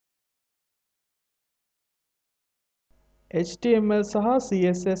HTML සහ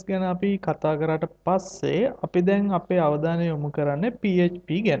CSS ගැන අපි කතා කරාට පස්සේ අපි දැන් අපේ අවධානය යොමු කරන්නේ PHP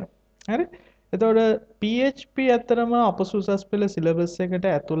ගැන. හරි? එතකොට PHP ඇත්තරම අපසුසස් පෙළ සිලබස් එකට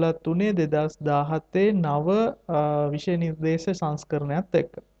ඇතුළත් වුණේ 2017 නව විෂය නිර්දේශ සංස්කරණයත්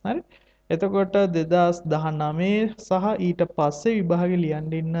එක්ක. හරි? එතකොට 2019 සහ ඊට පස්සේ විභාගෙ ලියන්න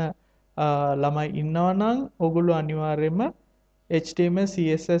ඉන්න ළමයි ඉන්නවා නම් ඔයගොල්ලෝ අනිවාර්යයෙන්ම HTML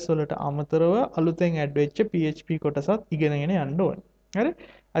CSS වලට අමතරව අලුතෙන් ඇඩ් වෙච්ච PHP කොටසත් ඉගෙනගෙන යන්න ඕනේ. හරි?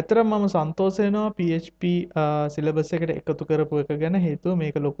 ඇත්තටම මම සන්තෝෂ වෙනවා PHP සිලබස් එකට එකතු කරපු එක ගැන. හේතුව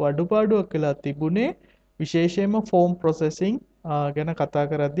මේක ලොකු අඩුපාඩුවක් වෙලා තිබුණේ විශේෂයෙන්ම ෆෝම් ප්‍රොසෙසිං ගැන කතා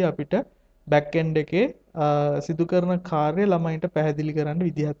කරද්දී අපිට බෑක් එන්ඩ් එකේ සිදු කරන කාර්ය ළමයින්ට පැහැදිලි කරන්න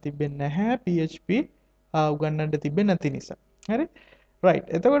විදිහක් තිබෙන්නේ නැහැ PHP උගන්වන්න තිබෙන්නේ නැති නිසා. හරි? right.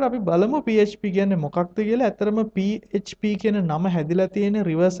 එතකොට අපි බලමු PHP කියන්නේ මොකක්ද කියලා. ඇත්තටම PHP කියන නම හැදිලා තියෙන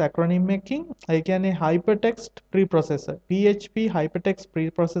reverse acronym එකකින්. ඒ කියන්නේ hypertext preprocessor. PHP hypertext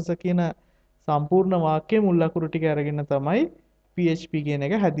preprocessor කියන සම්පූර්ණ වාක්‍යයේ මුල් අකුරු ටික අරගෙන තමයි PHP කියන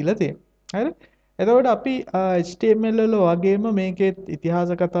එක හැදිලා තියෙන්නේ. හරි? එතකොට අපි HTML වල වගේම මේකේ ඉතිහාස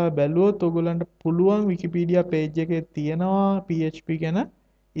කතාව බැලුවොත් ඔයගොල්ලන්ට පුළුවන් Wikipedia page එකේ තියෙනවා PHP ගැන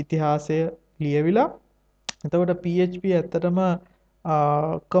ඉතිහාසය ලියවිලා. එතකොට PHP ඇත්තටම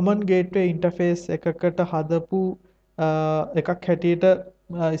common gateway interface එකකට හදපු එකක් හැටියට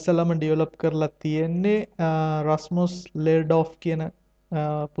ඉස්සලම ඩෙවලොප් කරලා තියෙන්නේ රස්මුස් ලෙර්ඩොෆ් කියන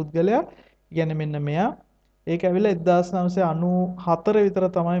පුද්ගලයා. කියන්නේ මෙන්න මෙයා. ඒක ඇවිල්ලා 1994 විතර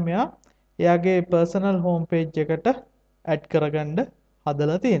තමයි මෙයා එයාගේ personal home page එකට add කරගන්න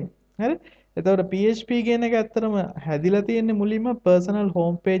හදලා තියෙන්නේ. හරි? එතකොට PHP කියන එක ඇත්තටම හැදිලා තියෙන්නේ මුලින්ම personal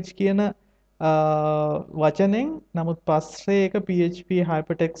home page කියන වචනෙන්. නමුත් පස්සේ ඒක PHP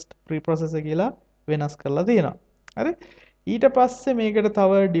hypertext preprocessor කියලා වෙනස් කරලා තියෙනවා. හරි? ඊට පස්සේ මේකට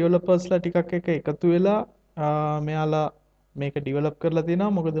තව ඩෙවලොපර්ස්ලා ටිකක් එක එකතු වෙලා මෙයාලා මේක ඩෙවලොප් කරලා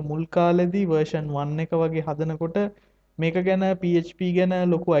තියෙනවා. මොකද මුල් කාලේදී version 1 එක වගේ හදනකොට මේක ගැන PHP ගැන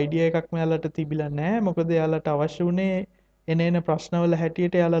ලොකු අයිඩියා එකක් මෙයාලට තිබිලා නැහැ. මොකද එයාලට අවශ්‍ය වුණේ එන ප්‍රශ්නවල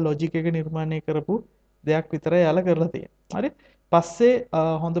හැටියට එයාලා ලොජික් එක නිර්මාණය කරපු දෙයක් විතරයි එයාලා කරලා තියෙන්නේ. හරි? පස්සේ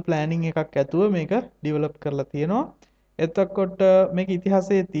හොඳ ප්ලෑනින් එකක් ඇතුව මේක ඩෙවලොප් කරලා තියෙනවා. එතකොට මේක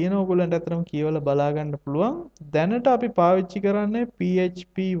ඉතිහාසයේ තියෙන ඕගොල්ලන්ට අතරම කියවලා බලා ගන්න පුළුවන්. දැනට අපි පාවිච්චි කරන්නේ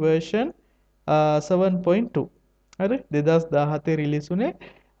PHP version 7.2. හරි? 2017 රිලීස් උනේ.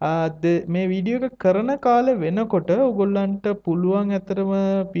 මේ වීඩියෝ එක කරන කාලේ වෙනකොට ඕගොල්ලන්ට පුළුවන් අතරම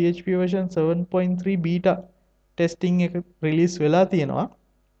PHP version 7.3 beta testing එක රිලීස් වෙලා තියෙනවා.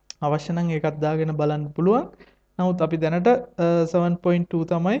 අවශ්‍ය නම් ඒකත් දාගෙන බලන්න පුළුවන්. නමුත් අපි දැනට 7.2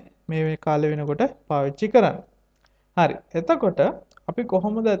 තමයි මේ කාලේ වෙනකොට පාවිච්චි කරන්නේ. හරි. එතකොට අපි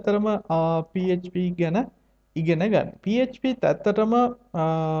කොහොමද ඇත්තටම PHP ගැන ඉගෙන ගන්න? PHP ඇත්තටම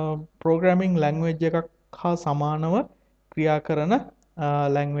programming language එකක් හා සමානව ක්‍රියා කරන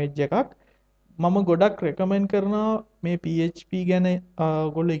language එකක්. මම ගොඩක් recommend කරනවා මේ PHP ගැන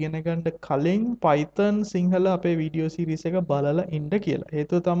ඔයගොල්ලෝ ඉගෙන ගන්න කලින් Python සිංහල අපේ වීඩියෝ series එක බලලා ඉන්න කියලා.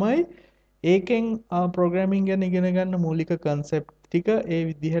 හේතුව තමයි ඒකෙන් programming ගැන ඉගෙන ගන්න මූලික concept ටික ඒ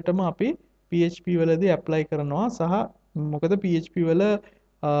විදිහටම අපි PHP වලදී apply කරනවා. සහ මොකද PHP වල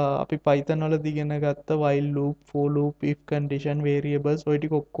අපි Python වලදී ඉගෙන ගත්ත while loop, for loop, if condition, variables ඔය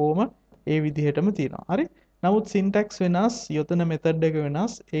ටික ඔක්කොම ඒ විදිහටම තියෙනවා. හරි? නමුත් syntax වෙනස්, යොදන method එක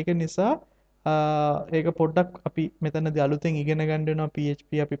වෙනස්. ඒක නිසා ඒක පොඩ්ඩක් අපි මෙතනදී අලුතෙන් ඉගෙන ගන්න වෙනවා PHP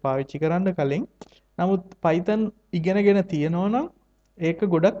අපි පාවිච්චි කරන්න කලින්. නමුත් Python ඉගෙනගෙන තියෙනවා නම් ඒක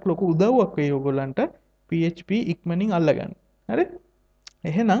ගොඩක් ලොකු උදව්වක් වෙයි ඔයගොල්ලන්ට PHP ඉක්මනින් අල්ලගන්න. හරි?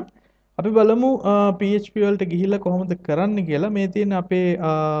 එහෙනම් අපි බලමු PHP වලට ගිහිල්ලා කොහොමද කරන්න කියලා. මේ තියෙන අපේ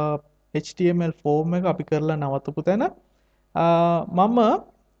HTML form එක අපි කරලා නවත්තපු තැන. මම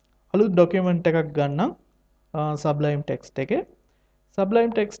අලුත් document එකක් ගන්නම් Sublime text එකේ.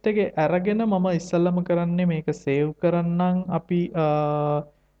 Sublime text එකේ අරගෙන මම ඉස්සල්ලාම කරන්නේ මේක save කරන්නම්. අපි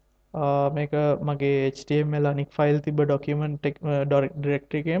මේක මගේ HTML අනික් ෆයිල් තිබ්බ document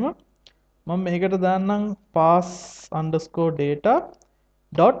directory එකේම මම මේකට දාන්නම්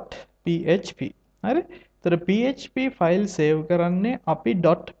pass_data.php. හරි? ඒතර PHP ෆයිල් save කරන්නේ අපි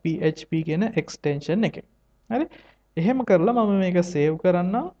 .php කියන extension එකෙන්. හරි? එහෙම කරලා මම මේක save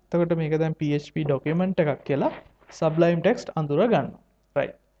කරන්නම්. එතකොට මේක දැන් PHP document එකක් කියලා Sublime text අඳුර ගන්නවා.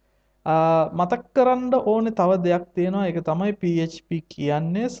 right. මතක් කරන්න ඕනේ තව දෙයක් තියෙනවා. ඒක තමයි PHP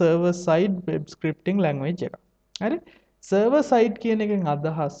කියන්නේ server side web scripting language එකක්. හරි? server side කියන එකෙන්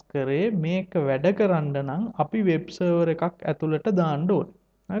අදහස් කරේ මේක වැඩ කරන්න නම් අපි web server එකක් ඇතුළට දාන්න ඕනේ.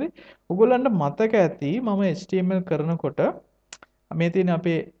 හරි? ඔයගොල්ලන්ට මතක ඇති මම HTML කරනකොට මේ තියෙන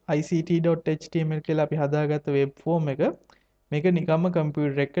අපේ ict.html කියලා අපි හදාගත්ත web form එක. මේක නිකම්ම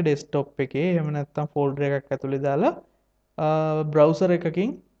කම්පියුටර් එක desktop එකේ එහෙම නැත්නම් folder එකක් ඇතුලේ දාලා බ්‍රවුසර්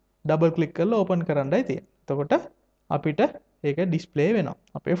එකකින් ඩබල් ක්ලික් කරලා ඕපන් කරන්නයි තියෙන්නේ. එතකොට අපිට ඒක ඩිස්ප්ලේ වෙනවා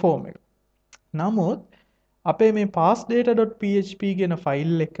අපේ ෆෝම් එක. නමුත් අපේ මේ passdata.php කියන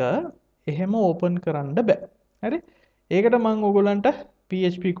ෆයිල් එක එහෙම ඕපන් කරන්න බෑ. හරි? ඒකට මම ඔයගොල්ලන්ට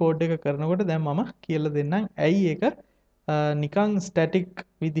PHP කෝඩ් එක කරනකොට දැන් මම කියලා දෙන්නම් ඇයි ඒක නිකන් ස්ටැටික්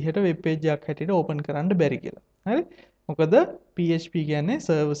විදිහට වෙබ් පේජ් එකක් හැටියට ඕපන් කරන්න බැරි කියලා. හරි? මොකද PHP කියන්නේ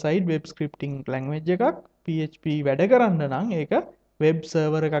server side web scripting language එකක්. PHP වැඩ කරන්න නම් ඒක වෙබ්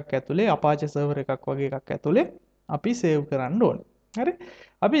සර්වර් එකක් ඇතුලේ Apache සර්වර් එකක් වගේ එකක් ඇතුලේ අපි සේව් කරන්න ඕනේ. හරි?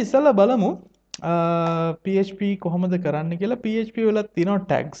 අපි ඉස්සෙල්ලා බලමු PHP කොහොමද කරන්න කියලා. PHP වල තියෙනවා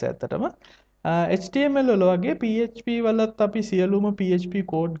tags ඇත්තටම. HTML වල වගේ PHP වලත් අපි සියලුම PHP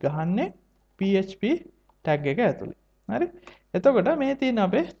කෝඩ් ගහන්නේ PHP tag එක ඇතුලේ. හරි? එතකොට මේ තියෙන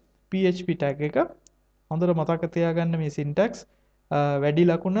අපේ PHP tag එක හොඳට මතක තියාගන්න මේ syntax වැඩි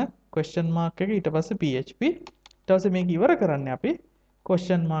ලකුණ question mark එක ඊට පස්සේ PHP ඊට පස්සේ මේක ඉවර කරන්නේ අපි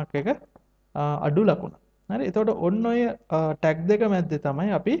question mark එක අඩු ලකුණ. හරි? එතකොට ඔන්න ඔය tag දෙක මැද්දේ තමයි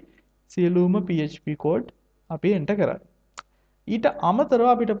අපි සියලුම PHP කෝඩ් අපි enter කරන්නේ. ඊට අමතරව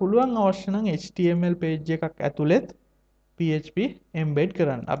අපිට පුළුවන් අවශ්‍ය නම් HTML page එකක් ඇතුළෙත් PHP embed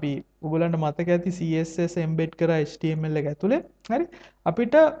කරන්න. අපි ඔයගලන්ට මතක ඇති CSS embed කරා HTML එක ඇතුළේ. හරි?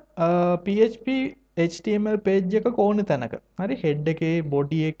 අපිට PHP HTML page එකක ඕනේ තැනක. හරි? head එකේ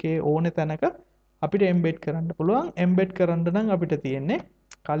body එකේ ඕනේ තැනක අපිට embed කරන්න පුළුවන්. embed කරන්න නම් අපිට තියෙන්නේ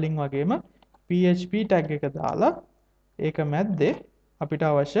කලින් වගේම PHP tag එක දාලා ඒක මැද්දේ අපිට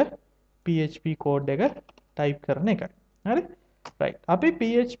අවශ්‍ය PHP code එක type කරන එකයි. හරි? right. අපි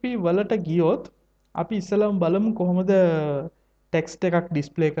PHP වලට ගියොත් අපි ඉස්සෙල්ලාම බලමු කොහොමද ටෙක්ස්ට් එකක්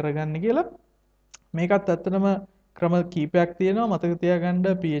ඩිස්ප්ලේ කරගන්න කියලා. මේකත් ඇත්තටම ක්‍රම කීපයක් තියෙනවා. මතක තියාගන්න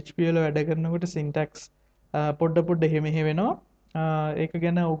PHP වල වැඩ කරනකොට syntax පොඩ එහෙම වෙනවා. ඒක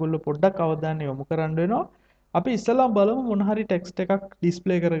ගැන ඔයගොල්ලෝ පොඩ්ඩක් අවධානය යොමු කරන්න වෙනවා. අපි ඉස්සෙල්ලාම බලමු මොන හරි ටෙක්ස්ට් එකක්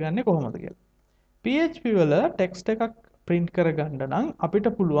ඩිස්ප්ලේ කරගන්නේ කොහොමද කියලා. PHP වල ටෙක්ස්ට් එකක් print කරගන්න නම් අපිට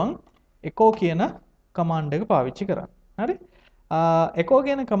පුළුවන් echo කියන command එක පාවිච්චි කරන්න. හරි? echo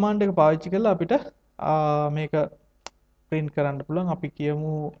කියන command එක පාවිච්චි කරලා අපිට මේක print කරන්න පුළුවන්. අපි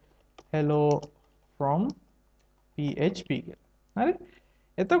කියමු hello from PHP කියලා. හරි?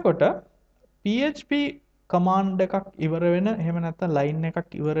 එතකොට PHP command එකක් ඉවර වෙන එහෙම නැත්නම් line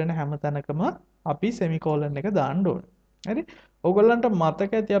එකක් ඉවර වෙන හැම තැනකම අපි semicolon එක දාන්න ඕනේ. හරි? ඔයගොල්ලන්ට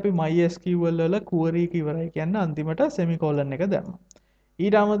මතක ඇති අපි MySQL වල query එක ඉවරයි කියන්නේ අන්තිමට semicolon එක දැම්මා.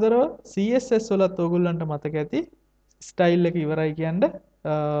 ඊට අමතරව CSS වලත් ඔයගොල්ලන්ට මතක ඇති style එක ඉවරයි කියන්නේ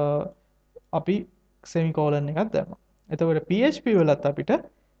අපි semicolon එකක් දැම්මා. එතකොට PHP වලත් අපිට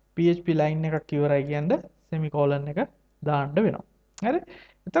PHP line එකක් ඉවරයි කියන්නේ semicolon එක දාන්න වෙනවා. හරි?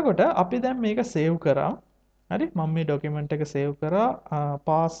 එතකොට අපි දැන් මේක save කරා. හරි? මම මේ document එක save කරා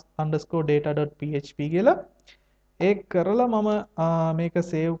pass_data.php කියලා. ඒක කරලා මම මේක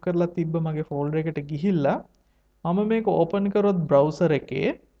save කරලා තිබ්බ මගේ folder එකට ගිහිල්ලා මම මේක open කරොත් browser එකේ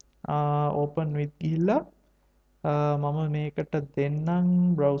open with ගිහිල්ලා මම මේකට දෙන්නම්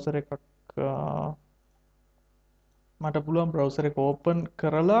browser එකක් මට පුළුවන් browser එක open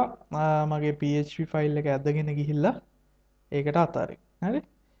කරලා මගේ PHP file එක ඇදගෙන ගිහිල්ලා ඒකට අතාරින්න. හරි?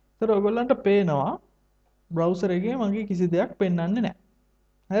 ඒතර ඔයගොල්ලන්ට පේනවා browser එකේ මගේ කිසි දෙයක් පෙන්වන්නේ නැහැ.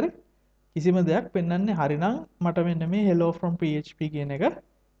 හරි? කිසිම දෙයක් පෙන්වන්නේ හරිනම් මට මෙන්න මේ hello from PHP කියන එක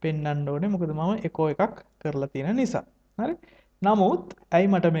පෙන්වන්න ඕනේ. මොකද මම echo එකක් කරලා තියෙන නිසා. හරි? නමුත් ඇයි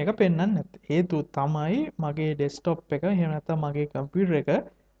මට මේක පෙන්වන්නේ නැත්තේ? හේතුව තමයි මගේ desktop එක එහෙම නැත්නම් මගේ computer එක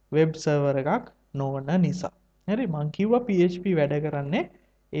web server එකක් නොවන නිසා. හරි? මං කිව්වා PHP වැඩ කරන්නේ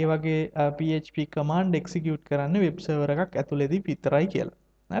ඒ වගේ PHP command execute කරන්නේ web server එකක් ඇතුළේදී විතරයි කියලා.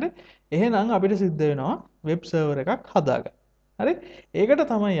 හරි? එහෙනම් අපිට සිද්ධ වෙනවා web server එකක් හදාගන්න. හරි? ඒකට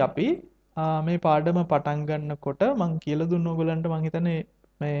තමයි අපි මේ පාඩම පටන් ගන්නකොට මං කියලා දුන්න ඔයගලන්ට මං හිතන්නේ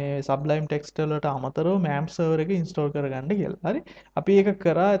මේ Sublime Text වලට අමතරව MAMP server එක install කරගන්න කියලා. හරි? අපි ඒක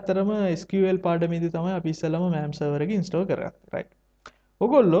කරා ඇත්තරම SQL පාඩමේදී තමයි අපි ඉස්සෙල්ලාම MAMP server එක install කරගත්තේ. right?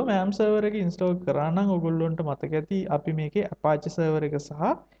 ඔයගොල්ලෝ MAMP server එක install කරා නම් ඔයගොල්ලන්ට මතක ඇති අපි මේකේ Apache server එක සහ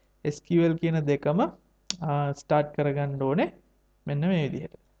SQL කියන දෙකම start කරගන්න ඕනේ මෙන්න මේ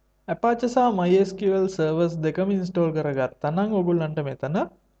විදිහට. Apache සහ MySQL servers දෙකම install කරගත්තා නම් ඔයගොල්ලන්ට මෙතන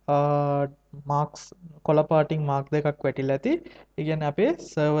මාක්ස් කොළ පාටින් මාක් දෙකක් වැටිලා ඇති. ඒ කියන්නේ අපේ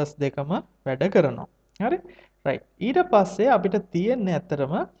සර්වර්ස් දෙකම වැඩ කරනවා. හරි? right. ඊට පස්සේ අපිට තියෙන්නේ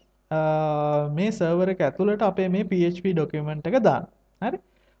ඇත්තටම මේ සර්වර් එක ඇතුළට අපේ මේ PHP document එක දාන්න. හරි?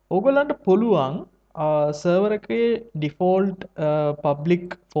 ඕගොල්ලන්ට පුළුවන් සර්වර් එකේ default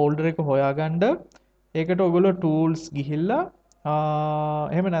public folder එක හොයාගන්න. ඒකට ඔයගොල්ලෝ tools ගිහිල්ලා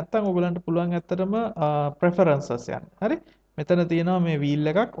එහෙම නැත්නම් ඔයගොල්ලන්ට පුළුවන් ඇත්තටම preferences යන්න. හරි? මෙතන තියෙනවා මේ wheel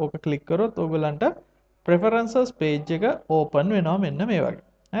එකක්. ඕක ක්ලික් කරොත් ඔයගලන්ට preferences page එක open වෙනවා මෙන්න මේ වගේ.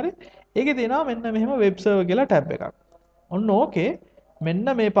 හරි? ඒකේ තියෙනවා මෙන්න මෙහෙම web server කියලා tab එකක්. ඔන්න ඕකේ මෙන්න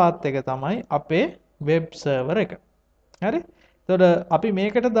මේ path එක තමයි අපේ web server එක. හරි? එතකොට අපි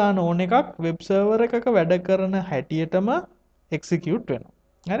මේකට දාන ඕන එකක් web server එකක වැඩ කරන හැටියටම execute වෙනවා.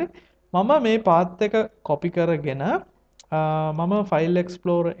 හරි? මම මේ path එක copy කරගෙන මම file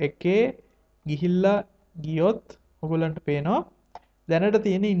explorer එකේ ගිහිල්ලා ගියොත් ඔයගොල්ලන්ට පේනවා දැනට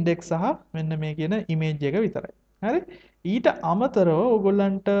තියෙන index සහ මෙන්න මේ කියන image එක විතරයි. හරි? ඊට අමතරව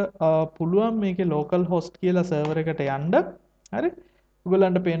ඔයගොල්ලන්ට පුළුවන් මේකේ local host කියලා server එකට යන්න. හරි?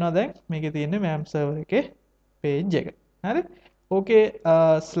 ඔයගොල්ලන්ට පේනවා දැන් මේකේ තියෙන්නේ MAMP server එකේ page එක. හරි? ඕකේ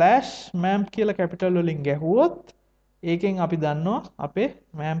 /mamp කියලා capital වලින් ගැහුවොත් ඒකෙන් අපි දන්නවා අපේ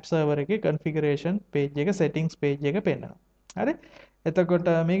MAMP server එකේ configuration page එක settings page එක පෙන්වනවා. හරි? එතකොට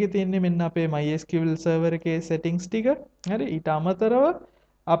මේකේ තියෙන්නේ මෙන්න අපේ MySQL server එකේ settings ටික. හරි? ඊට අමතරව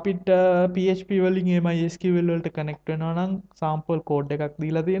අපිට PHP වලින් මේ MySQL වලට connect වෙනවා නම් sample code එකක්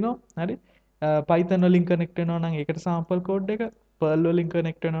දීලා තියෙනවා. හරි? Python වලින් connect වෙනවා නම් ඒකට sample code එක, Perl වලින්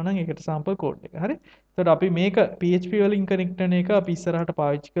connect වෙනවා නම් ඒකට sample code එක. හරි? එතකොට අපි මේක PHP වලින් connect වෙන එක අපි ඉස්සරහට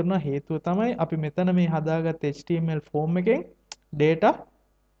පාවිච්චි කරන හේතුව තමයි අපි මෙතන මේ හදාගත්ත HTML form එකෙන් data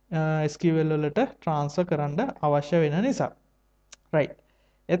SQL වලට transfer කරන්න අවශ්‍ය වෙන නිසා. right.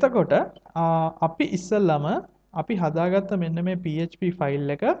 එතකොට අපි ඉස්සෙල්ලාම අපි හදාගත්ත මෙන්න මේ PHP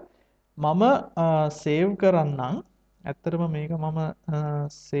file එක මම save කරන්නම්. ඇත්තටම මේක මම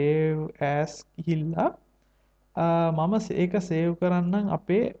save as ගිහිල්ලා මම ඒක save කරන්නම්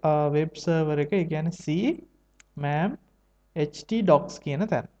අපේ web server එක. ඒ කියන්නේ cmam htdocs කියන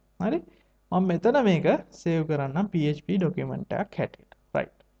තැන. හරි? මම මෙතන මේක save කරන්නම් PHP document එකක් හැටියට.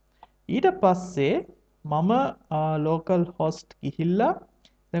 right. ඊට පස්සේ මම local host ගිහිල්ලා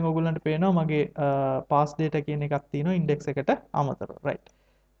දැන් ඔයගොල්ලන්ට පේනවා මගේ pass data කියන එකක් තියෙනවා index එකට අමතරව. right.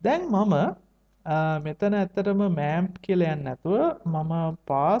 දැන් මම මෙතන ඇත්තටම mamp කියලා යන්නේ නැතුව මම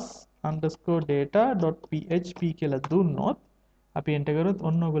pass_data.php කියලා දුන්නොත් අපි enter කරොත්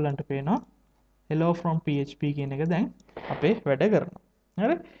ඔන්න ඔයගොල්ලන්ට පේනවා hello from php කියන එක දැන් අපේ වැඩ කරනවා.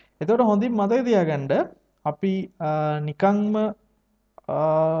 හරි? එතකොට හොඳින් මතක තියාගන්න අපි නිකන්ම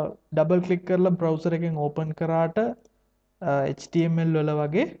ඩබල් ක්ලික් කරලා browser එකෙන් open කරාට HTML වල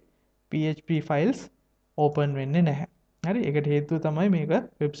වගේ PHP files open වෙන්නේ නැහැ. හරි? ඒකට හේතුව තමයි මේක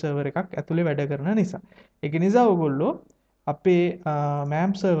web server එකක් ඇතුලේ වැඩ කරන නිසා. ඒක නිසා ඔයගොල්ලෝ අපේ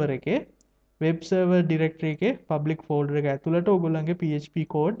MAMP server එකේ web server directory එකේ public folder එක ඇතුළට ඔයගොල්ලන්ගේ PHP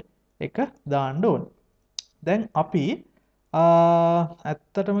code එක දාන්න ඕන. දැන් අපි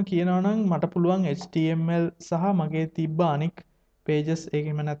ඇත්තටම කියනවා නම් මට පුළුවන් HTML සහ මගේ තිබ්බ අනික් pages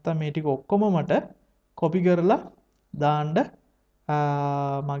එකෙම නැත්තම් මේ ටික ඔක්කොම මට copy කරලා දාන්න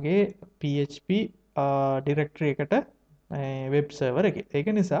මගේ PHP directory එකට web server එකේ. ඒක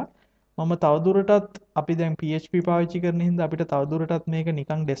නිසා මම තවදුරටත් අපි දැන් PHP පාවිච්චි කරන හින්දා අපිට තවදුරටත් මේක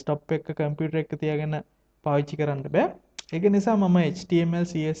නිකන් desktop එක computer එක තියාගෙන පාවිච්චි කරන්න බෑ. ඒක නිසා මම HTML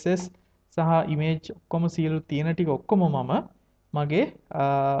CSS සහ image ඔක්කොම සියලු තියෙන ටික ඔක්කොම මම මගේ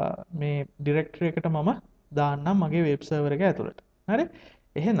මේ directory එකට මම දාන්නම් මගේ web server එක ඇතුළට. හරි?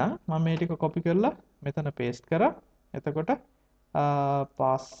 එහෙනම් මම මේ ටික copy කරලා මෙතන paste කරා. එතකොට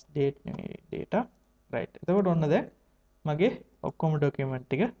pass data right. එතකොට ඔන්න දැන් මගේ ඔක්කොම document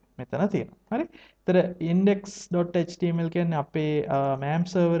ටික මෙතන තියෙනවා. හරි? ඒතර index.html කියන්නේ අපේ MAMP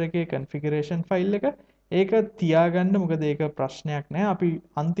server එකේ configuration file එක. ඒක තියාගන්න මොකද ඒක ප්‍රශ්නයක් නෑ. අපි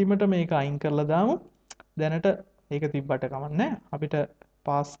අන්තිමට මේක අයින් කරලා දාමු. දැනට ඒක තිබ්බට කමක් නෑ. අපිට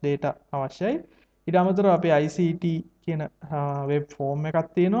pass data අවශ්‍යයි. ඊට අමතරව අපේ ICT කියන web form එකක්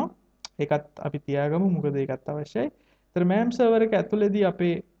තියෙනවා. ඒකත් අපි තියාගමු මොකද ඒකත් අවශ්‍යයි. ඒතර MAMP server එක ඇතුළේදී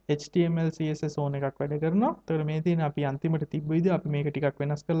අපේ HTML CSS ඕන එකක් වැඩ කරනවා. ඒතර මේ තියෙන අපි අන්තිමට තිබ්බ විදිහ අපි මේක ටිකක්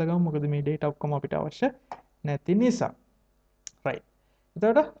වෙනස් කරලා ගමු. මොකද මේ data ඔක්කොම අපිට අවශ්‍ය නැති නිසා. right.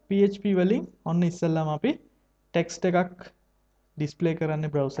 එතකොට PHP වලින් ඔන්න ඉස්සෙල්ලාම අපි text එකක් display කරන්න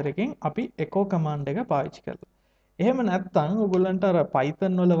browser එකෙන් අපි echo command එක පාවිච්චි කරලා. එහෙම නැත්නම් ඔයගොල්ලන්ට අර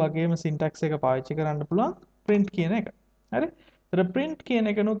Python වල වගේම syntax එක පාවිච්චි කරන්න පුළුවන් print කියන එක. හරි? ඒතර print කියන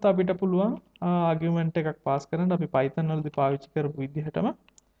එකනොත් අපිට පුළුවන් argument එකක් pass කරන්න. අපි Python වලදී පාවිච්චි කරපු විදිහටම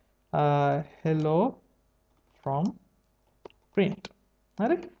hello from print.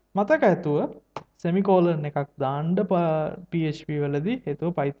 හරි? මතක ඇතුව semicolon එකක් දාන්න PHP වලදී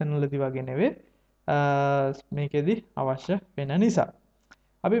හේතුව Python වලදී වගේ නෙවෙයි මේකෙදි අවශ්‍ය වෙන නිසා.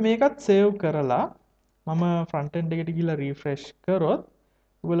 අපි මේකත් save කරලා මම front end එකට ගිහලා refresh කරොත්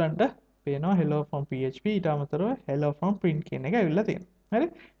ඔයගලන්ට පේනවා hello from PHP ඊට අමතරව hello from print කියන එක ඇවිල්ලා තියෙනවා. හරි?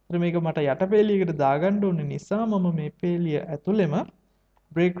 ඒත් මේක මට යට පේලියකට දාගන්න ඕනේ නිසා මම මේ පේලිය ඇතුළෙම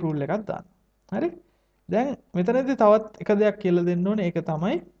break rule එකක් දානවා. හරි? දැන් මෙතනදී තවත් එක දෙයක් කියලා දෙන්න ඕනේ. ඒක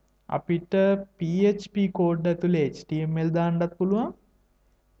තමයි අපිට PHP කෝඩ් ඇතුලේ HTML දාන්නත් පුළුවන්.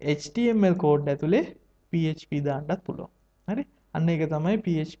 HTML කෝඩ් ඇතුලේ PHP දාන්නත් පුළුවන්. හරි? අන්න ඒක තමයි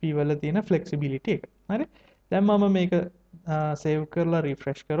PHP වල තියෙන flexibility එක. හරි? දැන් මම මේක save කරලා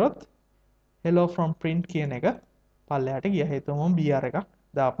refresh කරොත් hello from print කියන එක පල්ලෙහාට ගියා. හේතුව මම br එකක්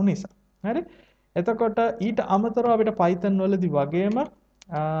දාපු නිසා. හරි? එතකොට ඊට අමතරව අපිට Python වලදී වගේම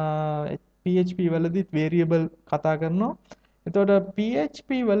PHP වලදීත් variable කතා කරනවා. එතකොට PHP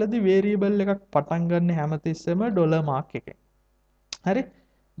වලදී variable එකක් පටන් ගන්න හැමතිස්සෙම $mark එකෙන්. හරි?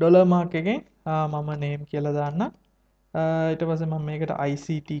 $mark එකෙන් මම name කියලා දාන්නම්. ඊට පස්සේ මම මේකට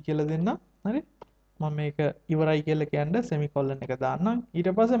ICT කියලා දෙන්නම්. හරි? මම මේක ඉවරයි කියලා කියන්න semicolon එක දාන්නම්. ඊට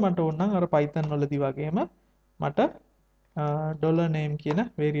පස්සේ මට ඕන නම් අර Python වලදී වගේම මට $name කියන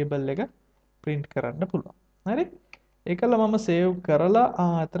variable එක print කරන්න පුළුවන්. හරි? ඒකල මම save කරලා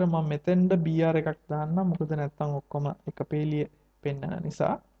අතර මම මෙතෙන්ද br එකක් දාන්නම්. මොකද නැත්තම් ඔක්කොම එක පේලිය පෙන්නන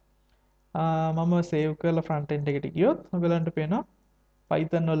නිසා. මම save කරලා front end එකට ගියොත් ඔයගලන්ට පේනවා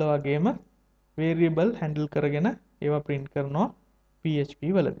Python වල වගේම variable handle කරගෙන ඒවා print කරනවා PHP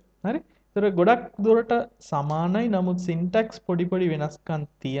වලදී. හරි? ඒතර ගොඩක් දුරට සමානයි. නමුත් syntax පොඩි වෙනස්කම්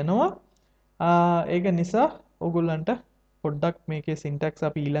තියෙනවා. ඒක නිසා ඔයගොල්ලන්ට පොඩ්ඩක් මේකේ syntax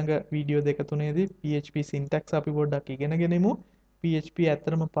අපි ඊළඟ වීඩියෝ දෙක තුනේදී PHP syntax අපි පොඩ්ඩක් ඉගෙනගෙනමු. PHP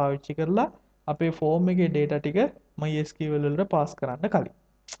ඇත්තටම පාවිච්චි කරලා අපේ form එකේ data ටික MySQL වලට pass කරන්න කලින්.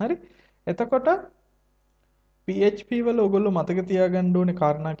 හරි? එතකොට PHP වල ඔයගොල්ලෝ මතක තියාගන්න ඕනේ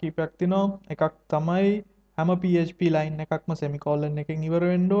කාරණා කීපයක් තියෙනවා. එකක් තමයි හැම PHP line එකක්ම semicolon එකෙන් ඉවර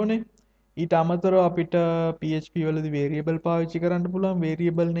වෙන්න ඕනේ. ඊට අමතරව අපිට PHP වලදී variable පාවිච්චි කරන්න පුළුවන්.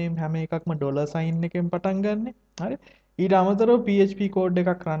 variable name හැම එකක්ම $sign එකෙන් පටන් ගන්නෙ. හරි? ඊට අමතරව PHP code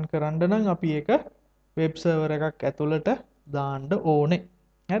එකක් run කරන්න නම් අපි ඒක web server එකක් ඇතුළට දාන්න ඕනේ.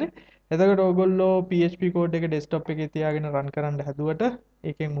 හරි? එතකොට ඔයගොල්ලෝ PHP code එක desktop එකේ තියාගෙන run කරන්න හැදුවට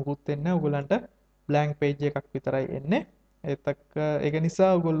ඒකෙන් මුකුත් වෙන්නේ නැහැ. ඔයගලන්ට blank page එකක් විතරයි එන්නේ. ඒක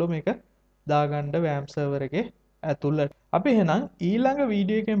නිසා ඔයගොල්ලෝ මේක දාගන්න WAMP server එකේ ඇතුළට. අපි එහෙනම් ඊළඟ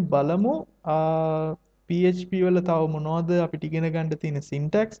වීඩියෝ එකෙන් බලමු PHP වල තව මොනවද අපිට ඉගෙන ගන්න තියෙන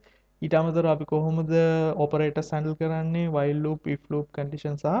syntax. ඊට අමතරව අපි කොහොමද operators handle කරන්නේ while loop, if loop,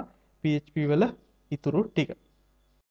 condition සහ PHP වල ඉතුරු ටික.